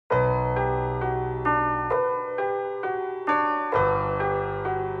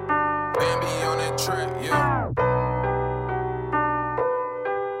Andy on that track, yeah.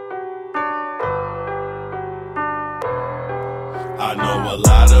 I know a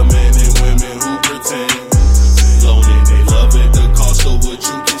lot of men and women who pretend loaning they love at the cost of what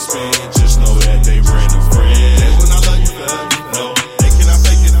you can spend. Just know that they ran a friend. They will not love you forever. No, they cannot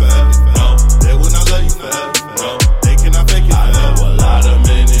fake it forever. No, they will not love you forever. No, they cannot fake it forever. I know a lot of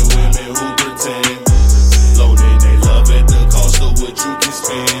men and women who pretend loaning they love at the cost of what you can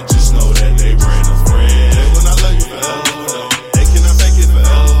spend. Just know that they ran a friend. They will not love you forever. No, they cannot fake it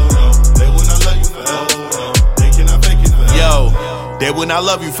forever. No, they will not love you forever. No, they cannot fake it forever. Yo. They will not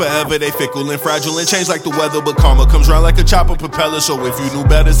love you forever, they fickle and fragile and change like the weather. But karma comes round like a chopper propeller. So if you knew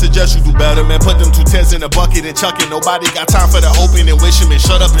better, suggest you do better. Man, put them 2 10s in a bucket and chuck it. Nobody got time for the hoping and wishing. Man,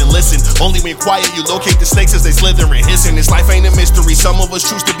 shut up and listen. Only when quiet you locate the snakes as they slither and hissing. This life ain't a mystery. Some of us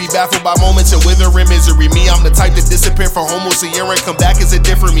choose to be baffled by moments and wither in misery. Me, I'm the type that disappear for almost a year and come back as a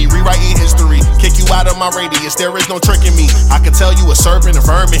different me. Rewriting history, kick you out of my radius. There is no tricking me. I can tell you a serpent, a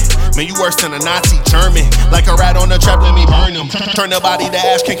vermin. Man, you worse than a Nazi German. Like a rat on a trap, let me burn them. Turn the body to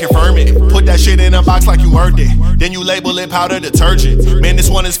ash, can't confirm it. Put that shit in a box like you earned it. Then you label it powder detergent. Man, this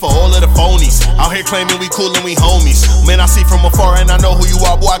one is for all of the phonies. Out here claiming we cool and we homies. Man, I see from afar and I know who you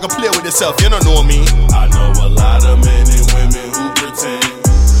are. Boy, I can play with yourself, you don't know me. I know a lot of men and women who pretend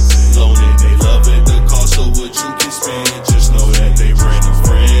loaning they love at the cost of what you can spend. Just know that they ran a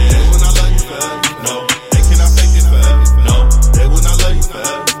friend. They will not love you forever. No, they cannot fake it forever. No, they will not love you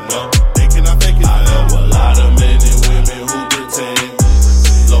forever. No, they cannot fake it forever. I know a lot of men and women who pretend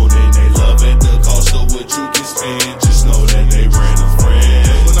loaning they love at the cost of what you can spend. Just know that they ran a friend.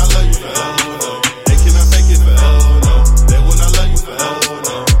 They will not love you forever. No, they cannot fake it forever. No, they will not love you forever.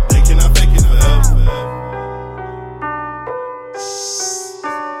 No, they cannot fake it forever.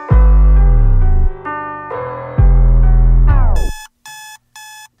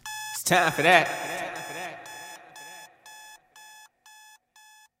 It's time for that.